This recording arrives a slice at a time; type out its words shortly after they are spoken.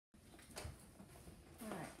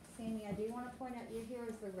do want to point out, here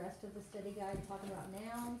is the rest of the study guide talking about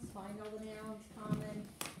nouns, find all the nouns, common,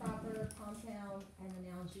 proper, compound, and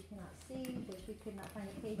the nouns you cannot see, which we could not find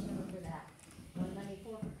a page number for that.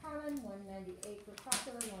 194 for common, 198 for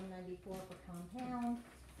proper, 194 for compound,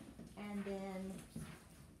 and then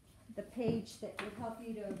the page that would help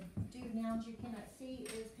you to do nouns you cannot see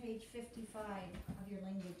is page 55 of your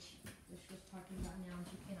language, which was talking about nouns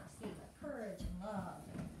you cannot see, like courage and love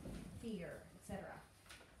and fear, etc.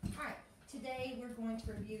 All right, today we're going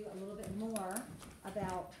to review a little bit more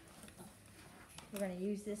about, we're going to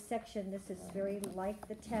use this section. This is very like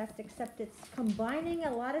the test, except it's combining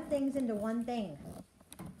a lot of things into one thing.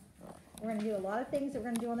 We're going to do a lot of things that we're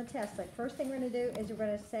going to do on the test. Like, first thing we're going to do is we're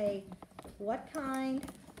going to say what kind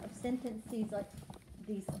of sentences like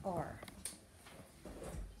these are. Just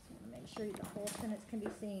want to make sure the whole sentence can be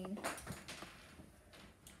seen.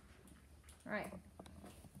 All right.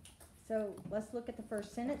 So let's look at the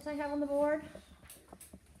first sentence I have on the board.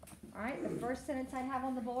 All right, the first sentence I have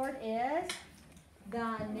on the board is,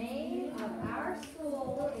 the name of our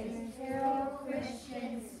school is Carroll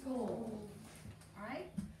Christian School. All right,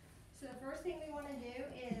 so the first thing we want to do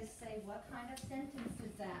is say what kind of sentence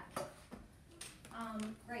is that?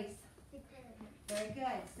 Grace. Very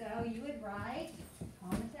good. So you would write, on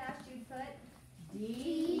the test you'd put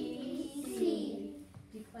D-C,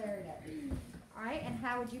 declarative. All right, and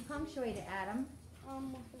how would you punctuate it, Adam?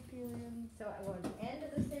 With a period. So at the end of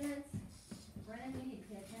the sentence, Brennan, you need to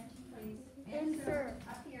pay attention, please. Insert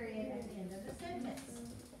a period at the end of the sentence.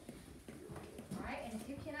 All right, and if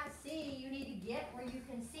you cannot see, you need to get where you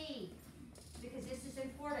can see, because this is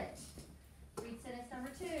important. Read sentence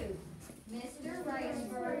number 2. Mr.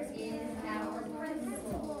 Riceburg is our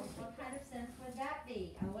principal. What kind of sentence would that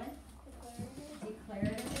be, Owen?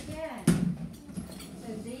 Declarative again. So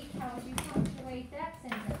Zeke, how would you punctuate that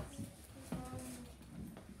sentence?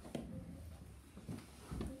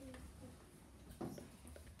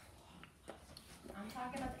 I'm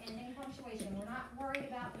talking about the ending punctuation. We're not worried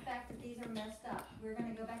about the fact that these are messed up. We're going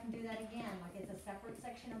to go back and do that again, like it's a separate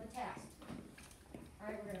section of the test. All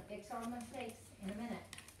right, we're going to fix our mistakes in a minute.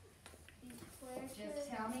 Just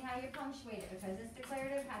tell me how you punctuate it. Because it's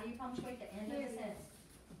declarative, how do you punctuate the end of the sentence?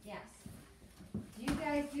 Yes. You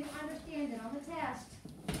guys do understand that on the test,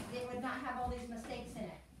 it would not have all these mistakes in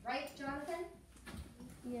it. Right, Jonathan?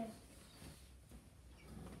 Yes.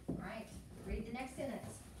 All right. Read the next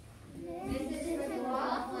sentence. Mrs.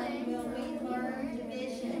 McLaughlin, will we learn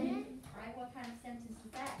division? All right, what kind of sentence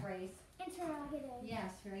is that, Grace? Interrogative.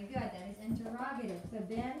 Yes, very good. That is interrogative. So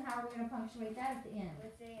Ben, how are we going to punctuate that at the end?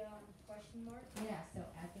 With a question mark? Yeah, so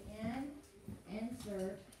at the end,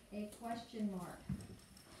 insert a question mark.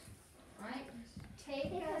 All right,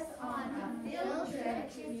 take us on a field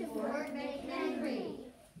trip to Fort McHenry.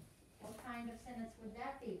 What kind of sentence would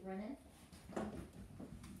that be, Brennan?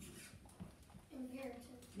 Imperative.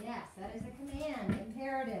 Yes, that is a command,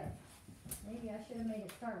 imperative. Maybe I should have made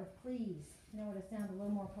it start with please. You know, it would have sounded a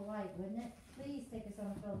little more polite, wouldn't it? Please take us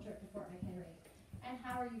on a field trip to Fort McHenry. And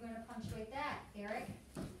how are you going to punctuate that, Eric?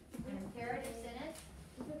 An imperative sentence?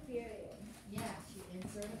 With a period. Yes, you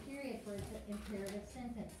insert a period for an imperative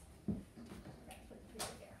sentence. Okay, put a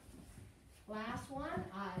period there. Last one.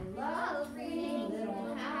 I love reading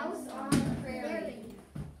Little House on the Prairie.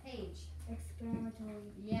 Page.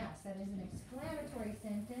 Exclamatory. Yes, that is an exclamatory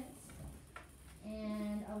sentence.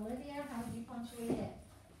 And Olivia, how would you punctuate it?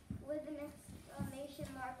 With an exclamation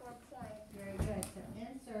mark or point. Very good. So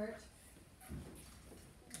insert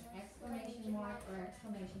exclamation mark or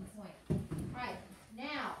exclamation point. All right.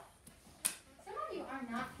 Now, some of you are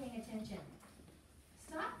not paying attention.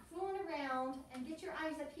 Stop fooling around and get your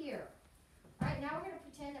eyes up here. All right. Now we're going to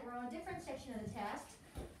pretend that we're on a different section of the test,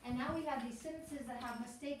 and now we have these sentences that have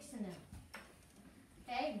mistakes in them.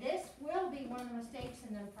 Okay, this will be one of the mistakes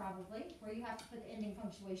in them probably, where you have to put the ending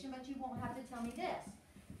punctuation, but you won't have to tell me this.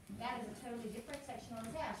 That is a totally different section on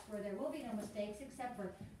the test, where there will be no mistakes except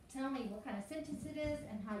for tell me what kind of sentence it is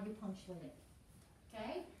and how you punctuate it.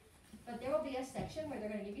 Okay? But there will be a section where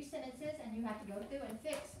they're going to give you sentences and you have to go through and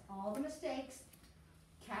fix all the mistakes,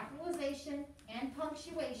 capitalization, and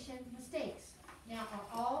punctuation mistakes. Now, are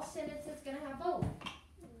all sentences going to have both?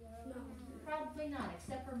 No. Probably not,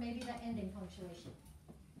 except for maybe the ending punctuation.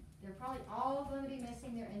 They're probably all going to be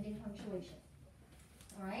missing their ending punctuation.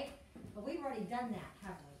 All right? But we've already done that,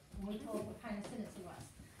 haven't we? When we told what kind of sentence it was.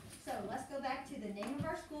 So let's go back to the name of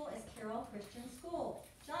our school is Carroll Christian School.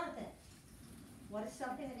 Jonathan, what is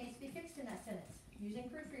something that needs to be fixed in that sentence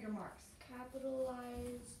using proofreader marks?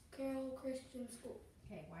 Capitalize Carroll Christian School.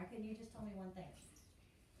 Okay, why couldn't you just tell me one thing?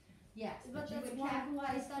 Yes, But but you that's would one-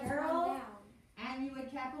 capitalize that's Carroll. one down. and you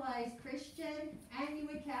would capitalize Christian, and you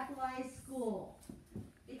would capitalize school.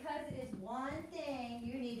 Because it is one thing,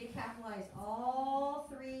 you need to capitalize all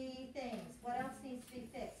three things. What else needs to be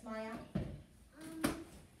fixed, Maya?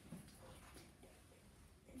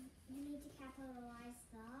 You need to capitalize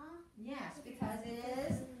the. Yes, because it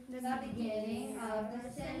is the beginning of the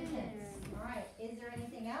sentence. All right, is there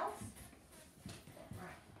anything else? All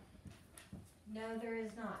right. No, there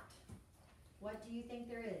is not. What do you think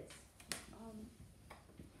there is?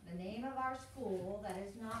 The name of our school that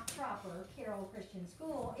is not proper, Carroll Christian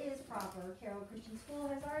School, is proper. Carroll Christian School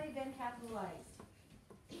has already been capitalized.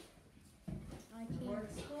 The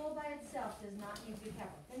word school by itself does not need to be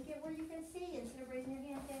capitalized. Then get where you can see instead of raising your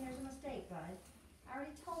hand saying there's a mistake, bud. I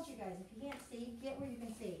already told you guys, if you can't see, get where you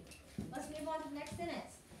can see. Let's move on to the next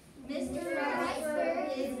sentence. Mr.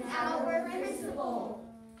 Riceburg is our principal.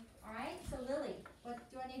 All right, so Lily, what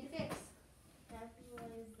do I need to fix?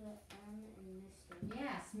 Capitalize the M and Mr.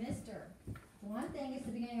 Yes, Mr. One thing is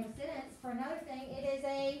the beginning of a sentence. For another thing, it is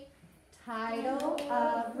a title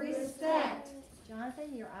of respect.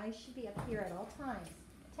 Jonathan, your eyes should be up here at all times.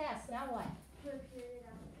 Tess, now what? Put a period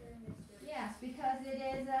after Mr. Yes, because it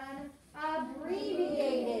is an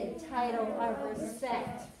abbreviated title of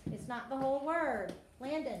respect. It's not the whole word.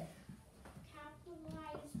 Landon.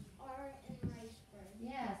 Capitalize R in Riceburg.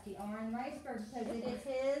 Yes, the R in Riceburg because it is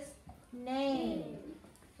his name.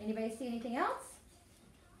 Anybody see anything else?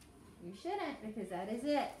 You shouldn't because that is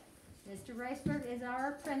it. Mr. Riceburg is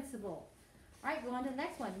our principal. All right, go on to the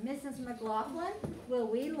next one. Mrs. McLaughlin, will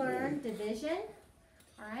we learn division?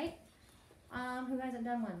 All right. Who hasn't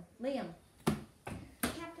done one? Liam.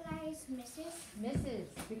 Capitalize Mrs. Mrs.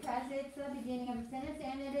 Because it's the beginning of a sentence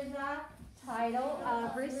and it is a title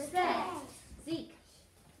of respect. Zeke.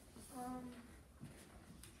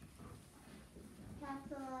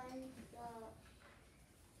 Capitalize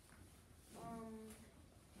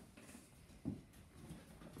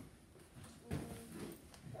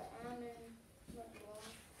the M in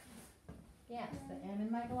McLaughlin. Yes, the M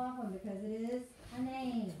in McLaughlin because it is a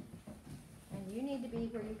name. And you need to be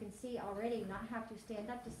where you can see already, not have to stand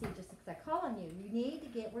up to see just because I call on you. You need to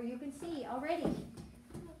get where you can see already.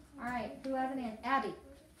 All right, who has an answer? Abby.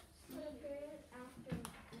 Put a period after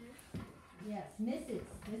Miss. Yes, Mrs.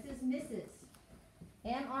 This is Mrs.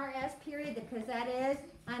 MRS period because that is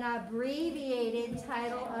an abbreviated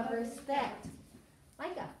title of respect.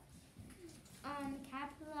 Micah.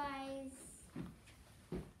 Capitalize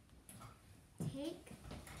take.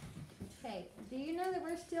 Okay, do you know that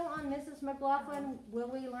we're still on Mrs. McLaughlin? Will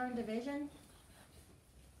we learn division?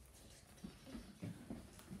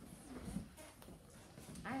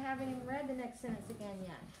 I haven't even read the next sentence again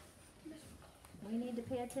yet. We need to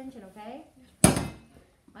pay attention, okay?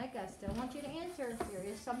 Micah, still want you to answer. There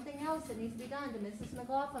is something else that needs to be done to Mrs.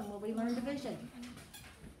 McLaughlin. Will we learn division?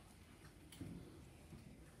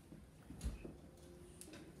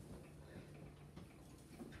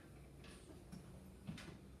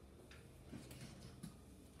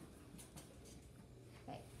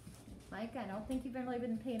 Micah, I don't think you've really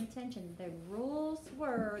been paying attention. The rules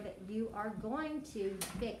were that you are going to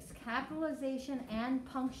fix capitalization and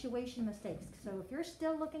punctuation mistakes. So if you're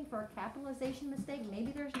still looking for a capitalization mistake,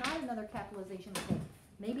 maybe there's not another capitalization mistake.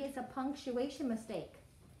 Maybe it's a punctuation mistake.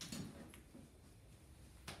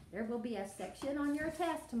 There will be a section on your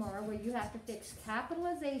test tomorrow where you have to fix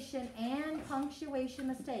capitalization and punctuation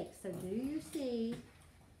mistakes. So do you see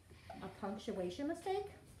a punctuation mistake?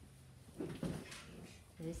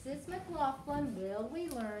 Mrs. McLaughlin, will we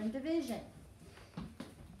learn division?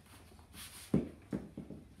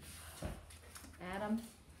 Adam?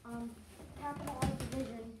 Capitalize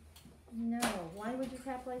division. No. Why would you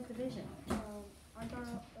capitalize division? I thought it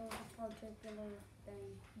was a particular thing.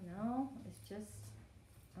 No, it's just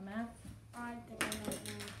a math. I think I know.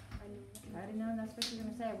 I already know that's what you're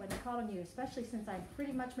going to say. I wouldn't have called on you, especially since I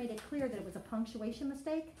pretty much made it clear that it was a punctuation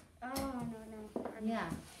mistake. Oh, no. Yeah.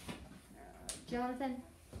 Jonathan?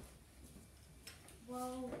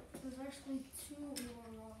 Well, there's actually two more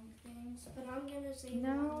wrong things, but I'm gonna say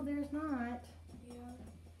No, one. there's not. Yeah.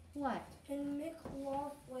 What? In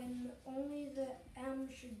McLaughlin, only the M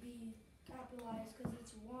should be capitalized because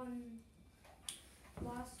it's one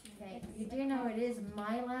last name. Okay, you do know it is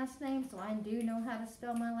my last name, so I do know how to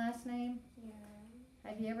spell my last name. Yeah.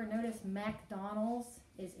 Have you ever noticed McDonald's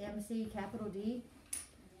is MC capital D?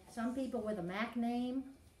 Some people with a Mac name,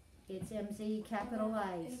 it's MC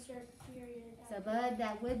capitalized. Insert period. So Bud,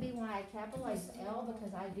 that would be why I capitalized L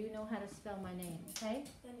because I do know how to spell my name, okay?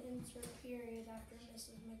 Then insert period after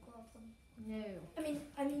Mrs. McLaughlin. No.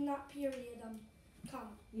 I mean not period, comma.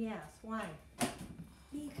 Yes, why?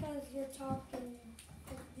 Because you're talking,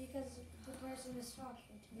 because the person is talking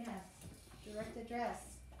to. Yes, direct address.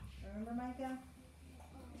 Remember, Micah?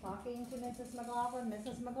 Talking to Mrs. McLaughlin.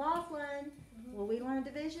 Mrs. McLaughlin, will we learn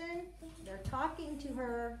division? They're talking to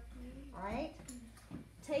her. All right?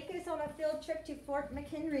 Take us on a field trip to Fort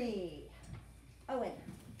McHenry. Owen.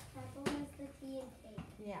 Capitalize the T and take.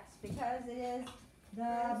 Yes, because it is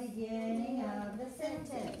the beginning of the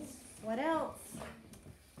sentence. What else?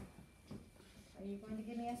 Are you going to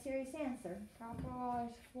give me a serious answer? Capitalize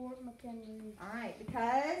Fort McHenry. All right,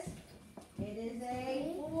 because it is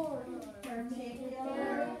a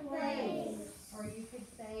particular place, or you could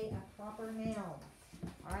say a proper noun.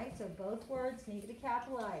 All right, so both words need to be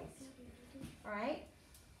capitalized. All right,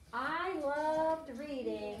 I loved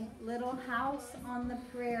reading Little House on the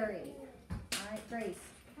Prairie. All right, Grace.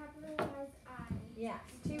 Capitalize I. Yes,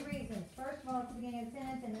 2 reasons. First of all, it's the beginning of the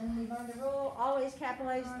sentence, and then we learned the rule, always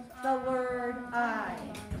capitalize the word I.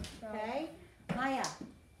 Okay? Maya,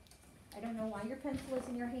 I don't know why your pencil is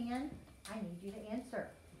in your hand. I need you to answer.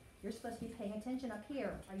 You're supposed to be paying attention up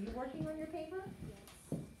here. Are you working on your paper?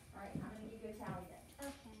 Yes. All right, I'm going to give you a tally then.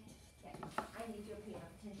 Okay. Okay, I need you to pay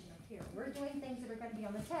attention up here. We're doing things that are going to be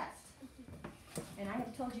on the test. And I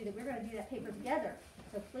have told you that we're going to do that paper together.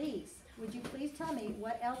 So please, would you please tell me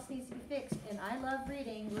what else needs to be fixed? And I love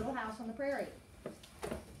reading Little House on the Prairie.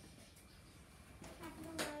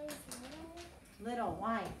 Capitalize little Little,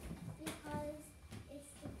 why? because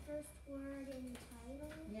it's the first word in the title.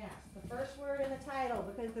 Yes, the first word in the title,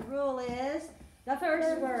 because the rule is the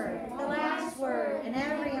first word, the last word, and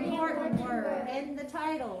every important word in the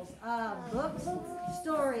titles of books,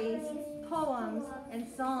 stories, poems, and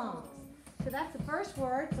songs. So that's the first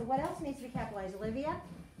word. So what else needs to be capitalized, Olivia?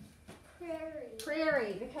 Prairie.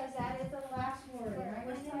 Prairie, because that is the last word. And I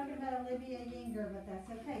was talking about Olivia Yinger, but that's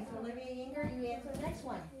okay. So Olivia Yinger, you answer the next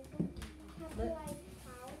one. Capitalize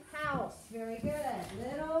house. House, very good.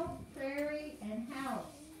 Little, prairie, and house.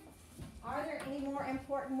 Are there any more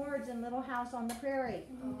important words in Little House on the Prairie?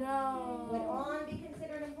 No. Would on be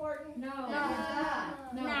considered important? No.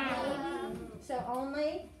 No. So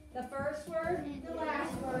only the first word, the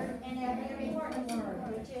last word, and every important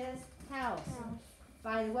word, which is house.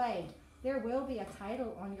 By the way, there will be a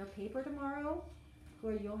title on your paper tomorrow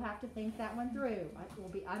where you'll have to think that one through. It will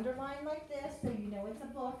be underlined like this so you know it's a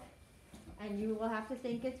book, and you will have to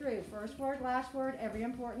think it through. First word, last word, every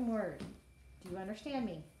important word. Do you understand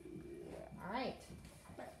me? All right.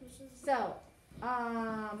 So,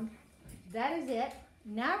 that is it.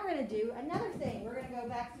 Now we're going to do another thing. We're going to go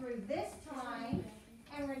back through this time,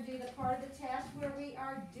 and we're going to do the part of the test where we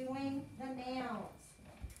are doing the nouns.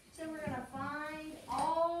 So we're going to find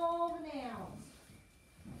all the nouns.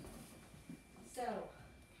 So,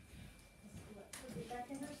 let's put it back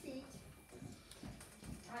in her seat.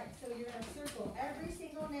 All right, so you're going to circle every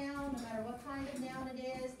single noun, no matter what kind of noun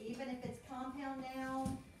it is, even if it's compound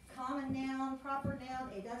noun, common noun, proper noun,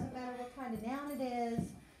 it doesn't matter what kind of noun it is.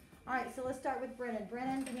 All right, so let's start with Brennan.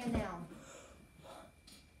 Brennan, give me a noun.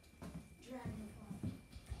 Dragonfly.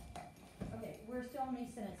 Okay, we're still on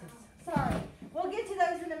these sentences. Sorry. We'll get to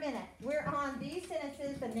those in a minute. We're on these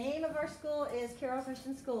sentences. The name of our school is Carroll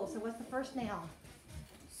Christian School. So what's the first noun?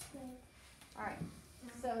 School. All right.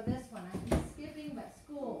 So this one, I'm skipping, but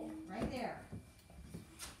school, right there.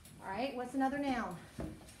 All right, what's another noun?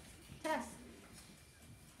 Tess.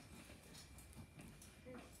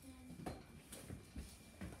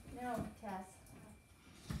 No, Tess.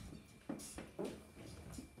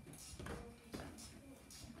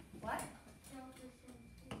 What?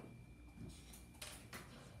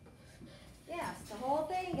 Yes, the whole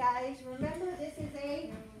thing, guys. Remember, this is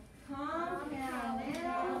a compound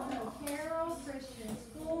noun. So Carroll Christian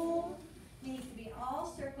School needs to be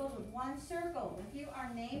all circled with one circle. If you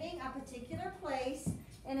are naming a particular place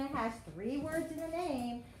and it has 3 words in the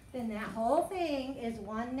name, then that whole thing is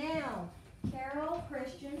one noun. Carroll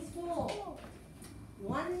Christian School.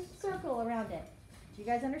 One circle around it. Do you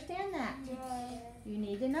guys understand that? You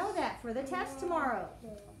need to know that for the test tomorrow.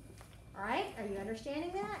 All right, are you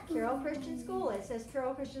understanding that? Carroll Christian School. It says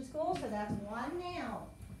Carroll Christian School, so that's one noun.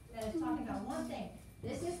 That is talking about one thing.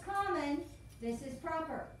 This is common. This is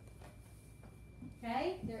proper.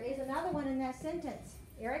 Okay, there is another one in that sentence.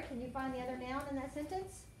 Eric, can you find the other noun in that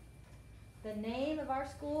sentence? The name of our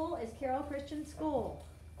school is Carroll Christian School.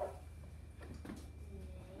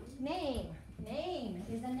 Name. Name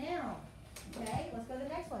is a noun. Okay, let's go to the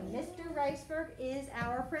next one. Mr. Riceberg is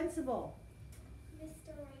our principal.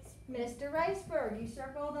 Mr. Riceberg, you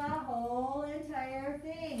circle the whole entire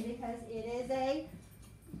thing because it is a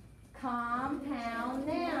compound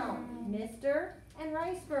noun. Mr. and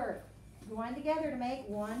Riceberg join together to make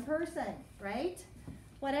one person, right?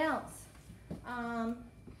 What else?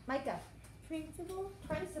 Micah. Principal.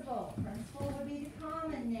 Principal. Principal would be the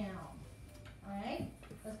common noun. All right,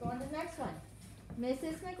 let's go on to the next one.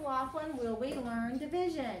 Mrs. McLaughlin, will we learn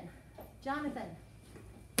division? Jonathan.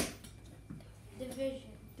 Division.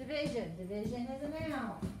 Division. Division is a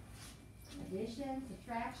noun. Addition,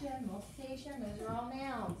 subtraction, multiplication, those are all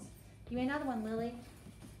nouns. Give me another one, Lily.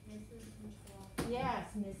 Yes,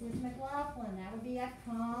 Mrs. McLaughlin. That would be a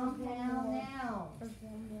compound noun.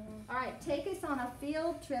 All right, take us on a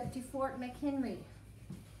field trip to Fort McHenry.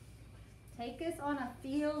 Take us on a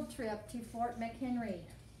field trip to Fort McHenry.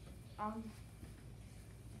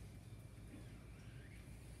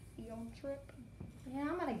 Field trip. Yeah,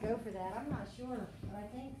 I'm gonna go for that. I'm not sure, but I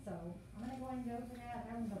think so. I'm gonna go ahead and go for that.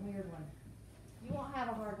 That one's a weird one. You won't have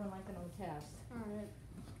a hard one like an old test. Alright.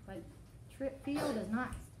 But trip field is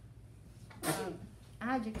not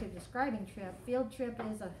adjective describing trip. Field trip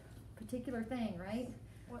is a particular thing, right?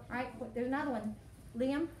 What? All right, there's another one.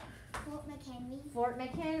 Liam? Fort McHenry. Fort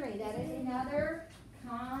McHenry. That is another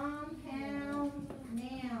compound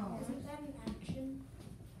noun. Isn't that an action?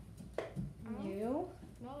 You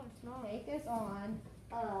No, it's not. take us on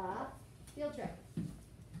a field trip.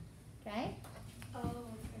 Okay? Oh,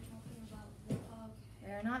 they're talking about the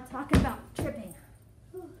We're not talking about tripping.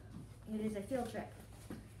 It is a field trip.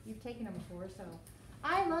 You've taken them before, so.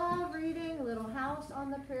 I love reading Little House on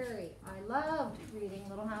the Prairie. I loved reading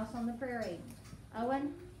Little House on the Prairie.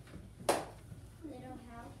 Owen? Little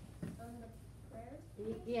house on the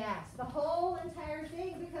prairie. Yes, the whole entire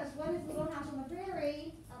thing, because what is Little House on the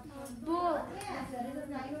Prairie? A Book. Yes, that is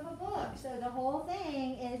the name of a book. So the whole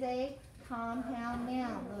thing is a compound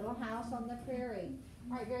noun, Little House on the Prairie.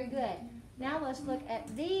 All right, very good. Now let's look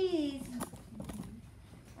at these.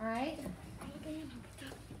 All right.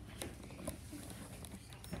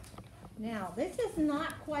 Now, this is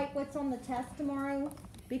not quite what's on the test tomorrow,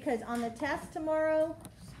 because on the test tomorrow,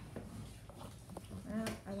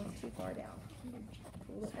 I went too far down.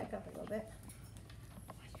 Pull it back up a little bit.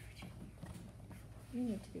 You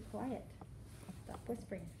need to be quiet. Stop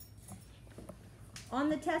whispering. On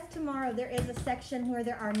the test tomorrow, there is a section where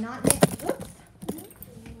there are not. Whoops.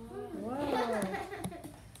 Whoa.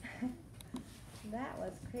 That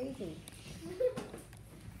was crazy.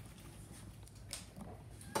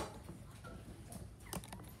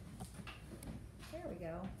 There we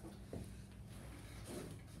go.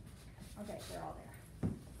 Okay, they're all there.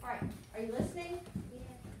 All right, are you listening?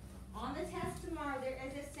 On the test tomorrow, there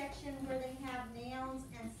is a section where they have nouns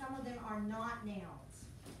and some of them are not nouns.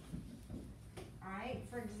 All right,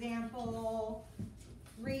 for example,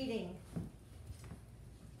 reading.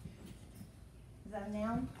 Is that a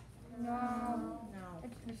noun? No. No.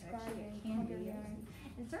 It's Actually, describing. it can be.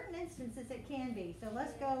 In certain instances, it can be. So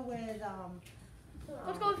let's go with,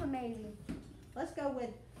 Let's go with amazing. let's go with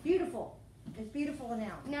beautiful. Is beautiful a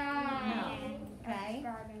noun? No. Okay.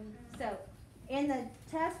 Describing. So, in the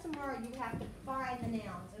test tomorrow, you have to find the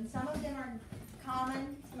nouns, and some of them are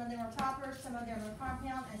common, some of them are proper, some of them are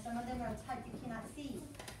compound, and some of them are type you cannot see.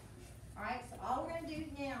 All right, so all we're going to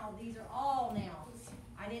do now, these are all nouns.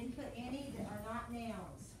 I didn't put any that are not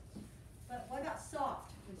nouns. But what about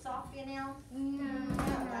soft? Would soft be a noun? No,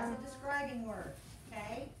 that's a describing word.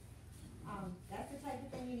 Okay, that's the type of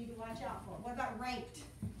thing you need to watch out for. What about raped?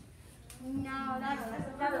 No, That's a verb.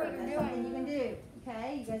 That's something you can do.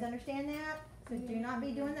 Okay, you guys understand that? So do not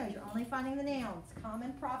be doing those. You're only finding the nouns.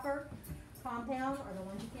 Common, proper, compound are the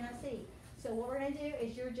ones you cannot see. So what we're going to do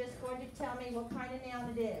is you're just going to tell me what kind of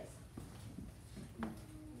noun it is.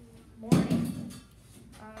 Morning.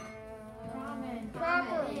 Common.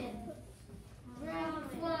 Proper.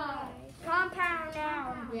 Compound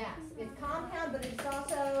noun. Yes, it's compound, but it's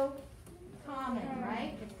also common,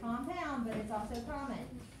 right? It's compound, but it's also common.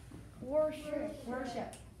 Worship.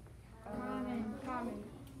 Worship. Common.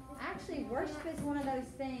 Actually, worship is one of those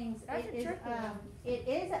things. That's a tricky one. It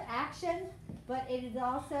is an action, but it is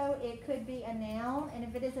also, it could be a noun. And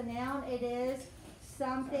if it is a noun, it is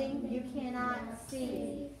something you cannot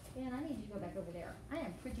see. Dan, I need you to go back over there. I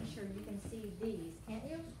am pretty sure you can see these, can't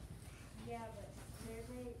you? Yeah, but there's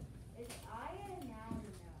a. Is I a noun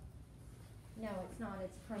or no? No, it's not.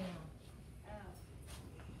 It's a pronoun. Oh.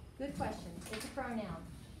 Good question. It's a pronoun.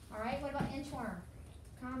 All right, what about inchworm?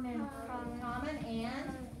 Common. Common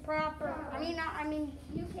and? Proper. I mean,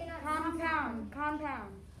 You cannot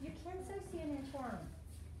compound. You can so see an inchworm.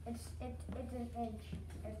 It's an inch.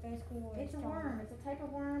 It's basically what It's a worm. It's a type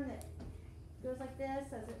of worm that goes like this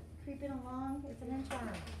as it creeping along. It's an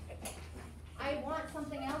inchworm. I want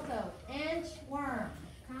something else though. Inchworm.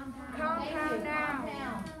 Compound. Thank you. Compound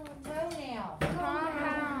noun. Compound. Toenail.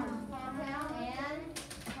 Compound. Compound and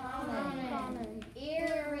common. Common.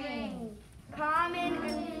 Earring. Common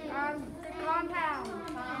and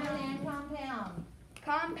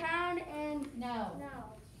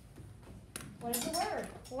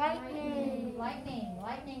Lightning.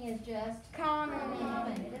 Lightning is just Common.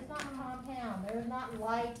 common. It is not compound. There is not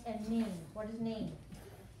light and neem. What is neem?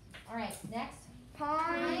 All right, next.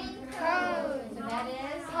 Pine So cone. that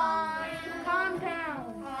is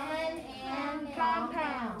Compound. common and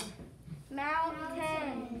compound.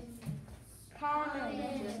 Mountain.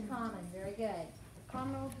 Common. Just common. Very good.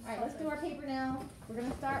 Common. All right, let's do our paper now. We're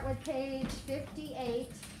going to start with page 58.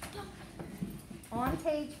 On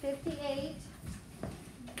page 58,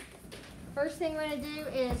 first thing we're going to do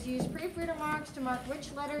is use proofreader marks to mark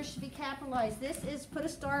which letters should be capitalized. This is put a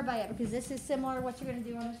star by it because this is similar to what you're going to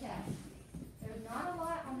do on the test. There's not a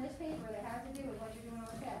lot on this paper that has to do with what you're doing on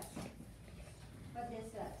the test, but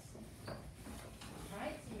this does. All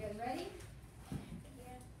right, so you guys ready?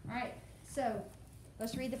 All right, so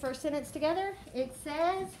let's read the first sentence together. It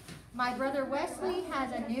says, my brother Wesley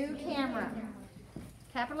has a new camera.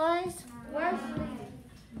 Capitalized? Wesley.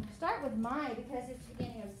 Start with my because it's the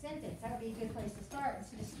beginning of a sentence. That would be a good place to start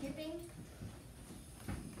instead of skipping.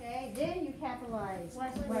 Okay, then you capitalize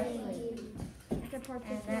Wesley. And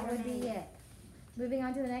that would be it. Moving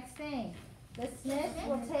on to the next thing. The Smiths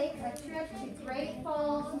will take a trip to Great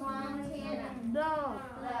Falls, Montana. The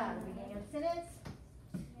beginning of the sentence.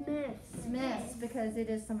 Smiths, because it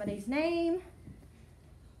is somebody's name.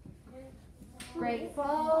 Great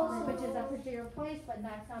Falls, which is a particular place, but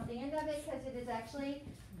that's not the end of it, because it is actually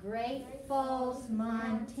Great Falls,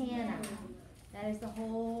 Montana. That is the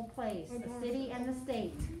whole place, the city and the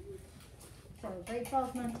state. So Great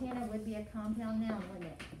Falls, Montana would be a compound noun,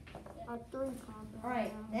 wouldn't it? A 3 compound. All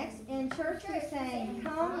right, next in church you're saying,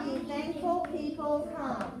 come ye thankful people,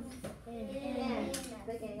 come. And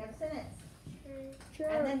beginning of sentence.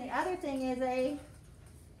 And then the other thing is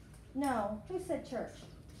no, who said church?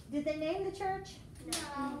 Did they name the church?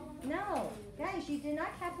 No. Guys, you do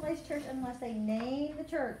not capitalize church unless they name the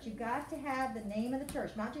church. You got to have the name of the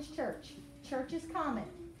church, not just church. Church is common.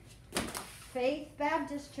 Faith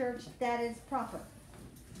Baptist Church, that is proper.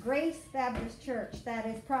 Grace Baptist Church, that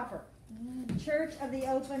is proper. Church of the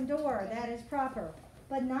Open Door, that is proper.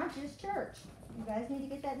 But not just church. You guys need to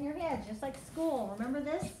get that in your head, just like school. Remember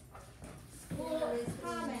this? School is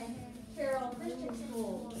common. Carroll Christian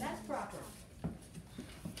School, that's proper.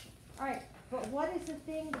 All right, but what is the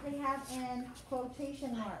thing that they have in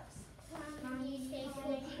quotation marks?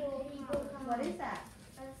 What is that?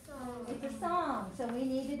 It's a song. So we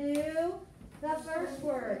need to do the first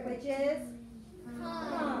word, which is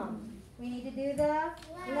come. We need to do the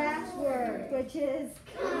last word, which is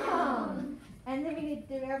come. And then we need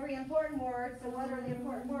to do every important word. So what are the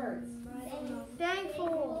important words?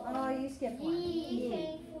 Thankful. Oh, you skipped one.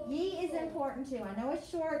 Ye. Ye is important too. I know it's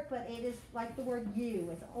short, but it is like the word you.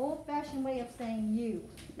 It's an old-fashioned way of saying you.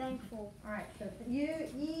 Thankful. All right, so you,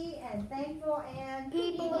 ye, and thankful, and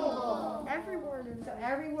People. Every word in So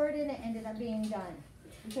every word in it ended up being done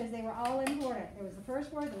because they were all important. There was the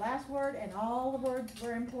first word, the last word, and all the words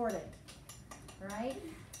were important. Right?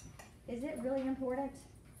 Is it really important?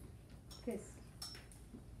 Because,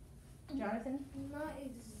 Jonathan, Not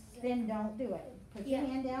exactly. then don't do it. Put your Yeah.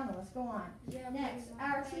 hand down and let's go on. Yeah, Next,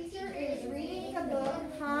 our teacher is reading the book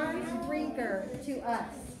Hans Brinker to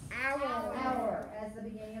us. Our as the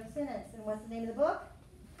beginning of the sentence. And what's the name of the book?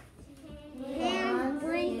 Hans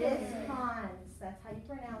Brinker. It is Hans. That's how you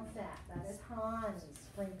pronounce that. That is Hans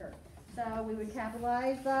Brinker. So we would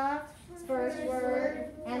capitalize the first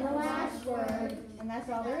word and the last word, and that's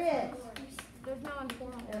all there is. There's no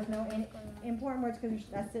important. There's no important words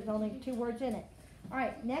because there's only 2 words in it. All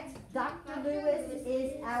right, next, Dr. Lewis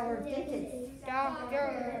is our dentist.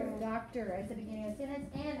 Doctor at the beginning of the sentence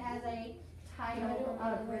and as a title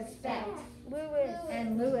of respect. Lewis.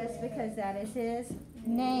 And Lewis because that is his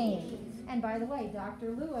name. And by the way,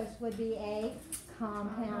 Dr. Lewis would be a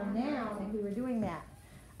compound noun if we were doing that.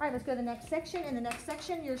 All right, let's go to the next section. In the next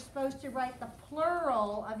section, you're supposed to write the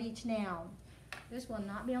plural of each noun. This will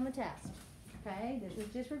not be on the test. Okay, this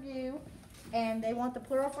is just review. And they want the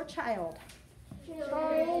plural for child.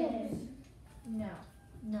 No,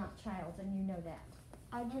 not child, and you know that.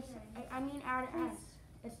 I mean add S.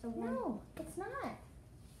 It's the one. No, it's not.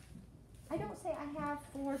 I don't say I have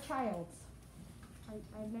 4 childs.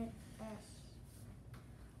 I meant S.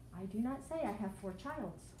 I do not say I have 4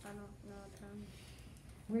 childs. I don't know.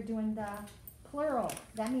 We're doing the plural.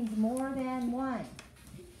 That means more than one.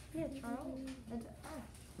 Yeah, Charles. It's us.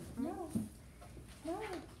 No, no.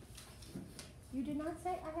 You did not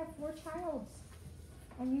say I have 4 childs.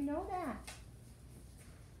 And you know that.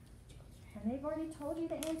 And they've already told you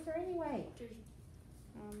the answer anyway.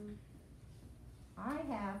 I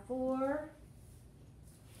have 4.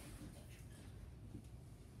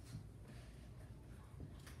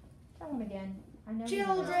 Tell them again. I know you know.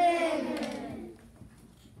 Children.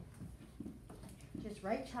 Just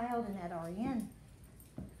write child and add R-E-N.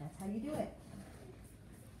 That's how you do it.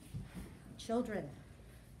 Children.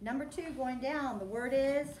 Number 2, going down, the word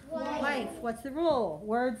is wife. What's the rule?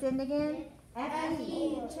 Words end again?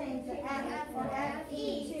 F-E. Change the F or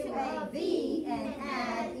F-E to a V and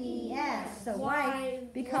add E-S. So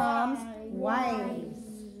wife becomes wives.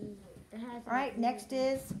 All right, next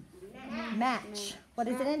is match. What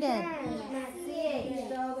does it end in? C-H.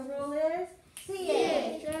 So the rule is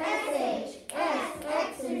C-H, S-H, S,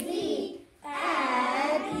 X, and Z,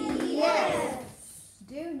 add E-S.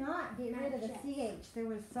 Do not get rid of the CH. There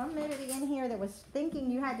was somebody in here that was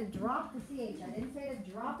thinking you had to drop the CH. I didn't say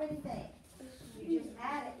to drop anything. You just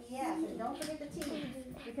add an ES. And don't forget the T,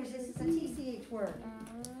 because this is a TCH word.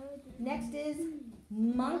 Next is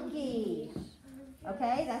monkey.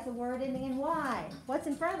 Okay, that's a word ending in Y. What's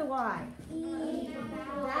in front of the Y?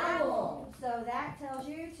 Vowel. So that tells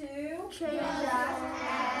you to just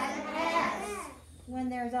add S. When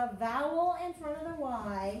there's a vowel in front of the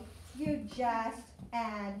Y, you just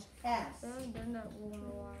add S. It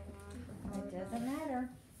doesn't matter.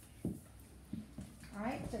 All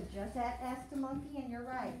right, so just add S to monkey and you're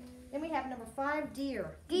right. Then we have number 5,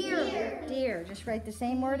 deer. Deer. Just write the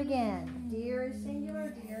same word again. Deer is singular,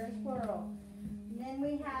 deer is plural. Then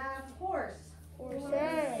we have horse.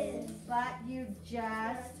 Horses. But you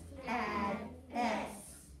just add S.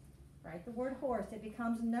 Write the word horse. It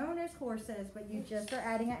becomes known as horses, but you just are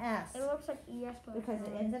adding an S. It looks like ES, but Because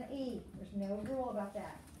it ends in E. There's no rule about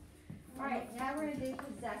that. All right, now we're going to do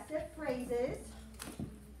possessive phrases.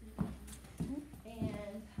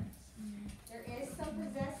 And there is some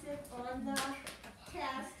possessive on the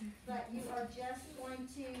test, but you are just going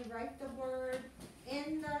to write the word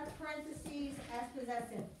in the parentheses as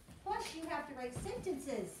possessive. Plus, you have to write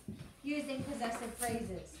sentences using possessive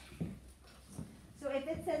phrases. So if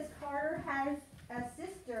it says Carter has a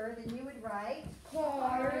sister, then you would write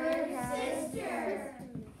Carter's sister.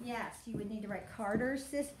 Yes, you would need to write Carter's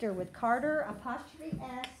sister with Carter apostrophe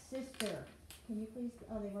S sister. Can you please?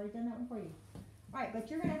 Oh, they've already done that one for you. All right, but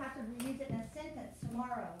you're going to have to use it in a sentence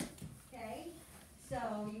tomorrow. Okay?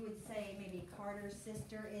 So you would say maybe Carter's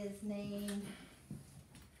sister is named.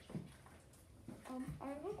 I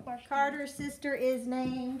have a question. Carter's sister is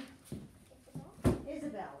named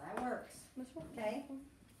Isabel. That works. Okay?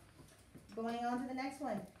 Going on to the next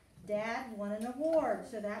one. Dad won an award,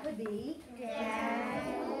 so that would be Dad's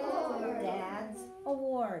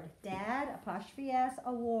award. Dad apostrophe S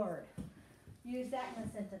award. Use that in a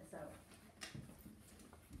sentence though.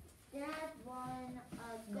 Dad won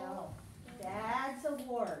a No. Dad's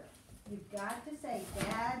award. You've got to say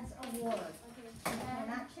Dad's award. You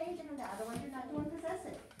cannot change it from that, otherwise you're not doing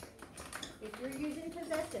possessive. If you're using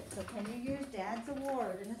possessive, so can you use Dad's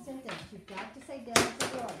award in a sentence? You've got to say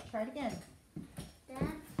Dad's award. Try it again.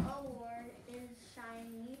 Dad's award is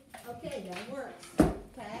shiny. Okay, that works.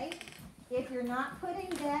 Okay? If you're not putting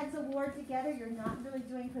Dad's award together, you're not really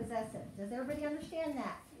doing possessive. Does everybody understand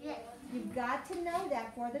that? Yes. You've got to know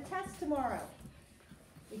that for the test tomorrow.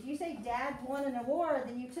 If you say Dad won an award,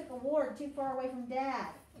 then you took award too far away from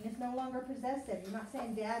Dad. And it's no longer possessive. You're not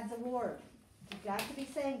saying Dad's award. You've got to be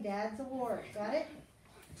saying Dad's award. Got it?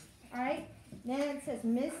 All right? Then it says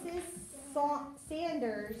Mrs.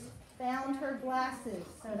 Sanders found her glasses.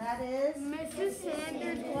 So that is Mrs.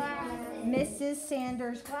 Sanders' glasses. Mrs.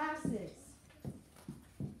 Sanders' glasses.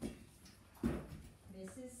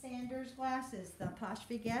 Mrs. Sanders' glasses. The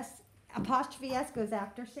apostrophe S goes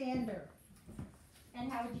after Sander. And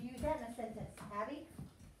how would you use that in a sentence? Abby?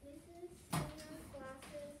 Mrs. Sanders'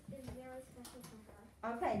 glasses is very special to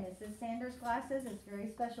her. Okay, Mrs. Sanders' glasses is very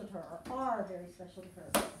special to her, or are very special to her.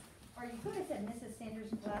 Or you could have said Mrs.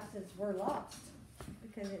 Sanders' glasses were lost,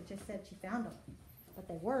 because it just said she found them, but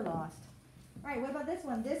they were lost. All right, what about this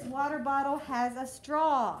one? This water bottle has a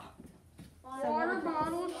straw. Water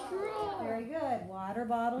bottle straw. Very good. Water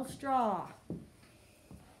bottle straw.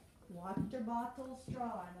 Water bottle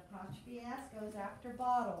straw. And the apostrophe S goes after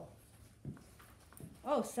bottle.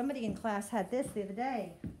 Oh, somebody in class had this the other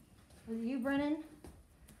day. Was it you, Brennan?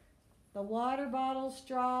 The water bottle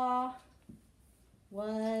straw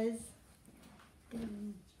was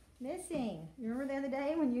missing. You remember the other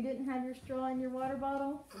day when you didn't have your straw in your water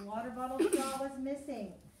bottle? The water bottle straw was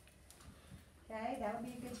missing. Okay, that would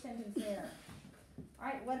be a good sentence there. All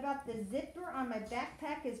right, what about the zipper on my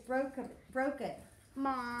backpack is broken?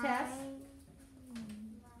 Tess?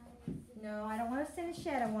 No, I don't want to finish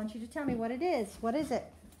yet. I want you to tell me what it is. What is it?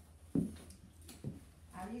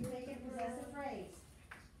 How do you make a possessive phrase?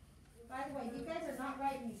 By the way, you guys are not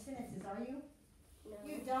writing these sentences, are you?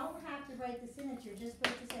 You don't have to write the sentence, you're just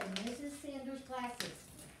supposed to say, Mrs. Sanders' glasses.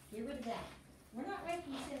 Get rid of that. We're not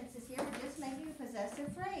writing sentences here, we're just making a possessive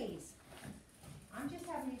phrase. I'm just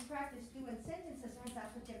having you practice doing sentences because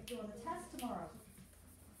that's what you have to do on the test tomorrow.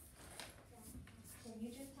 Can you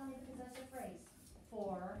just tell me the possessive phrase?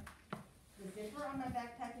 For, the zipper on my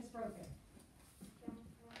backpack is broken.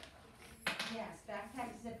 Yes,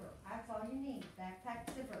 backpack zipper. That's all you need, backpack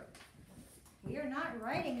zipper. We are not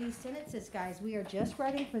writing these sentences, guys. We are just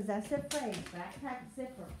writing possessive phrase, backpack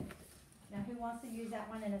zipper. Now, who wants to use that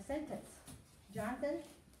one in a sentence? Jonathan?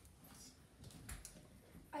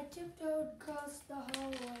 I tiptoed across the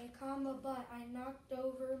hallway, but I knocked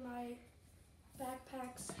over my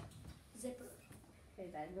backpack's zipper. Okay,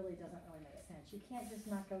 that really doesn't really make sense. You can't just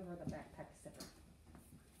knock over the backpack zipper.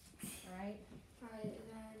 All right? Alright,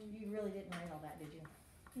 then, You really didn't write all that, did you?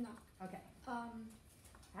 no. Okay.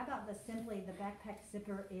 How about simply the backpack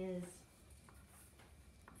zipper is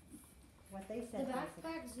what they The said?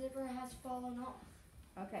 backpack zipper has fallen off.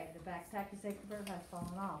 Okay, the backpack zipper has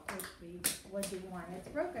fallen off, which would be one that's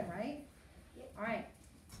broken, right? Yep. All right.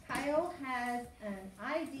 Kyle has an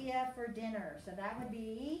idea for dinner, so that would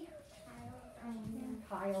be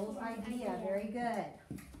Kyle's idea. Very good.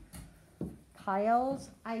 Kyle's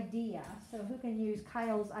idea. So who can use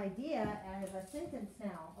Kyle's idea as a sentence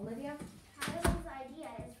now? Olivia? Kyle's idea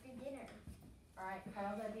is for dinner. All right,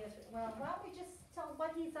 Kyle's idea is, well, why don't we just tell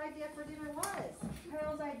what his idea for dinner was?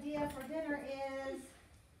 Kyle's idea for dinner is,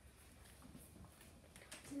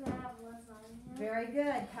 To have lasagna. very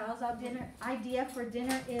good. Kyle's idea for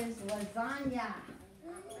dinner is lasagna.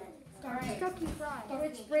 All right. Kentucky Fried.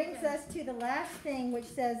 Which brings us to the last thing, which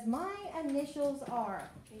says, my initials are.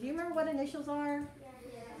 Do you remember what initials are?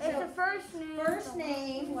 It's So, the first name. First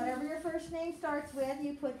name, whatever your first name starts with,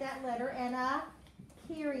 you put that letter and a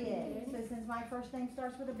period. So since my first name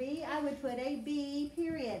starts with a B, I would put a B,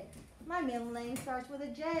 period. My middle name starts with a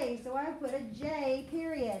J, so I would put a J,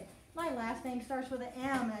 period. My last name starts with an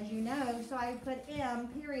M, as you know, so I would put M,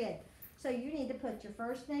 period. So you need to put your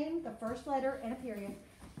first name, the first letter, and a period.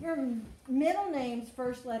 Your middle name's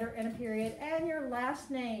first letter and a period, and your last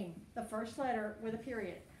name, the first letter with a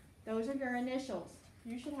period. Those are your initials.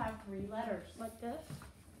 You should have 3 letters. Like this?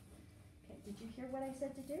 Okay, did you hear what I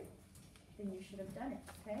said to do? Then you should have done it,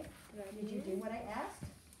 okay? Did you do what I asked?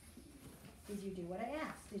 Did you do what I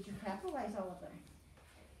asked? Did you capitalize all of them?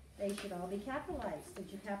 They should all be capitalized. Did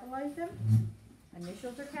you capitalize them?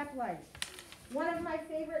 Initials are capitalized. One of my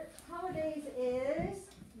favorite holidays is,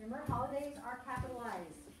 remember, holidays are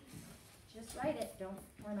capitalized. Just write it.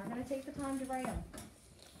 We're not going to take the time to write them.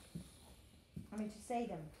 To say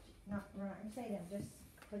them. We're not going to say them. Just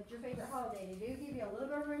put your favorite holiday. They do give you a little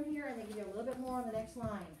bit of room here, and they give you a little bit more on the next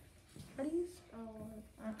line. How do you spell it?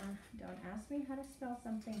 Don't ask me how to spell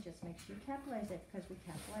something. Just make sure you capitalize it, because we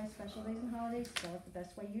capitalize special days and holidays. Spell it the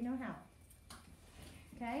best way you know how.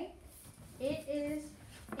 Okay? It is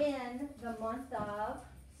in the month of,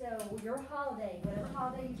 so your holiday, whatever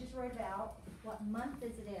holiday you just wrote about, what month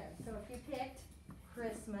is it in? So if you picked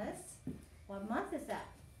Christmas, what month is that?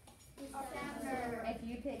 December. If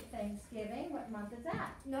you picked Thanksgiving, what month is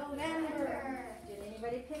that? November. Did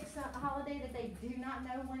anybody pick a holiday that they do not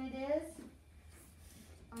know when it is?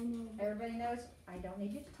 I know. Everybody knows. I don't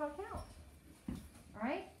need you to talk out. All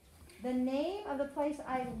right? The name of the place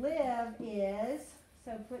I live is,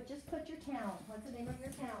 so just put your town. What's the name of your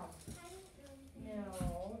town?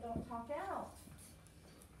 No, don't talk out.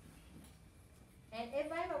 And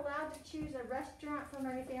if I'm allowed to choose a restaurant for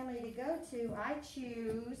my family to go to, I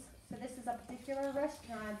choose, so this is a particular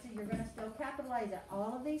restaurant, so you're going to still capitalize it.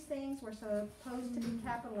 All of these things were supposed to be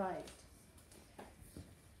capitalized.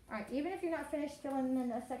 All right, even if you're not finished filling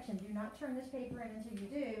in a section, do not turn this paper in until you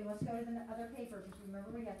do. Let's go to the other paper, because remember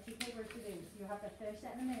we have 2 papers to do, so you'll have to finish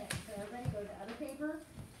that in a minute. So everybody go to the other paper,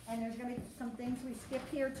 and there's going to be some things we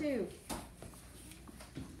skipped here too.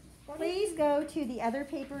 Please go to the other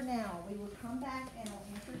paper now. We will come back and I'll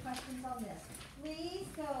answer questions on this. Please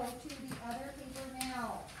go to the other paper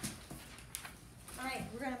now. All right,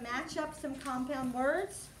 we're going to match up some compound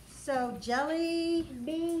words. So jelly,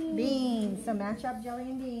 beans. So match up jelly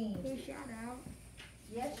and beans. Shout out.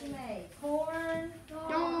 Yes, you may. Corn,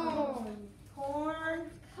 Dog. corn,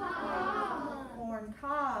 Cob. corn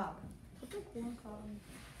cob. What's a corn cob?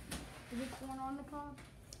 Is it corn on the cob?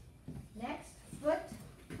 Next, football.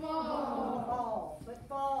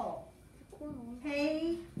 Football. Corn on.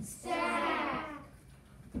 Hay, Sack.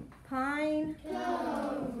 pine.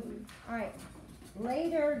 Cone. All right.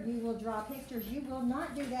 Later, you will draw pictures. You will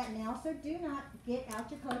not do that now, so do not get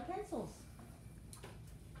out your colored pencils.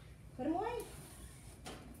 Put them away.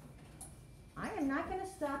 I am not gonna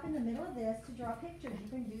stop in the middle of this to draw pictures. You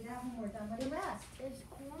can do that when we're done with the rest. Is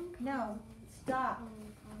corn? No, stop,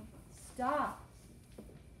 stop.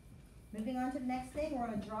 Moving on to the next thing, we're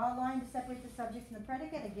gonna draw a line to separate the subject from the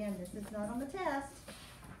predicate. Again, this is not on the test.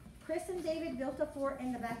 Chris and David built a fort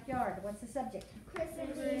in the backyard. What's the subject? Chris and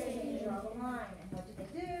You David. draw the line. And what did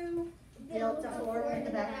they do? Built a fort in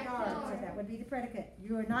the backyard. So that would be the predicate.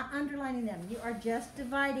 You are not underlining them. You are just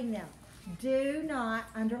dividing them. Do not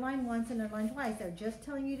underline once and underline twice. They're just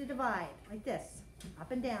telling you to divide, like this,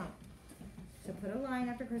 up and down. So put a line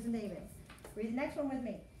after Chris and David. Read the next one with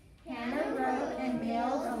me. Hannah wrote and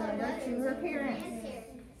mailed a letter to her parents.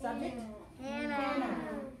 Subject? Hannah.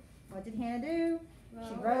 What did Hannah do?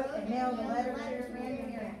 She wrote and mailed a letter to her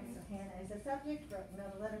grandparents. So Hannah is the subject, wrote and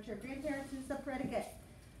mailed a letter to her grandparents is the predicate.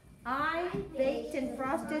 I baked and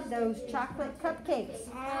frosted those chocolate cupcakes.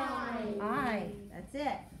 I. That's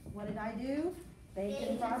it. What did I do? Baked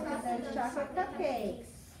and frosted those chocolate cupcakes.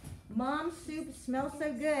 Mom's soup smells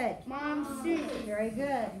so good. Mom's soup. Very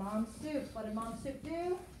good. Mom's soup. What did Mom's soup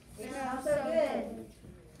do? It smells so good.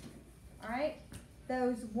 All right.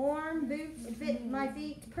 Those warm boots fit my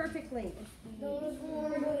feet perfectly. Those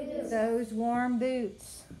warm boots. Those warm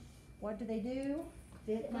boots. What do they do?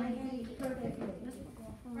 Fit my feet perfectly.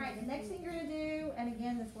 All right, the next thing you're going to do, and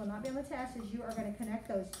again, this will not be on the test, is you are going to connect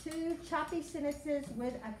those two choppy sentences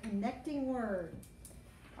with a connecting word.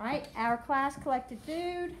 All right, our class collected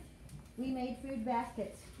food. We made food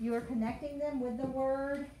baskets. You are connecting them with the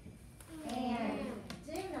word and.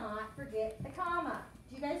 Do not forget the comma.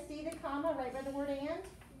 Do you guys see the comma right by the word and?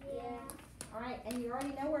 Yeah. All right, and you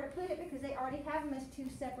already know where to put it because they already have them as two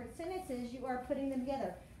separate sentences. You are putting them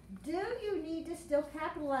together. Do you need to still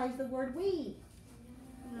capitalize the word we?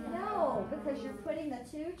 No, because you're putting the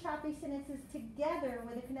two choppy sentences together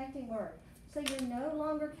with a connecting word. So you're no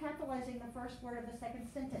longer capitalizing the first word of the second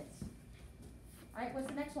sentence. All right, what's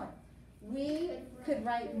the next one? We could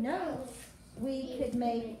write notes. We could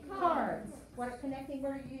make cards. What connecting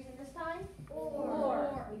word are you using this time?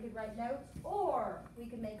 Or. We could write notes or we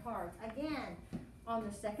could make cards. Again, on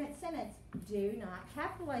the second sentence, do not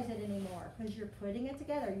capitalize it anymore because you're putting it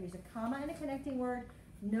together. Use a comma and a connecting word,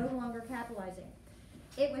 no longer capitalizing.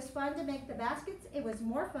 It was fun to make the baskets. It was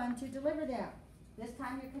more fun to deliver them. This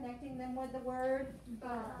time you're connecting them with the word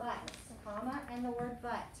but, comma, and the word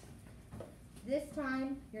but. This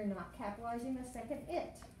time you're not capitalizing the second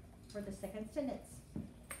it for the second sentence.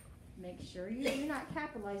 Make sure you do not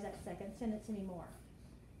capitalize that second sentence anymore.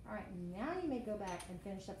 All right, now you may go back and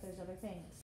finish up those other things.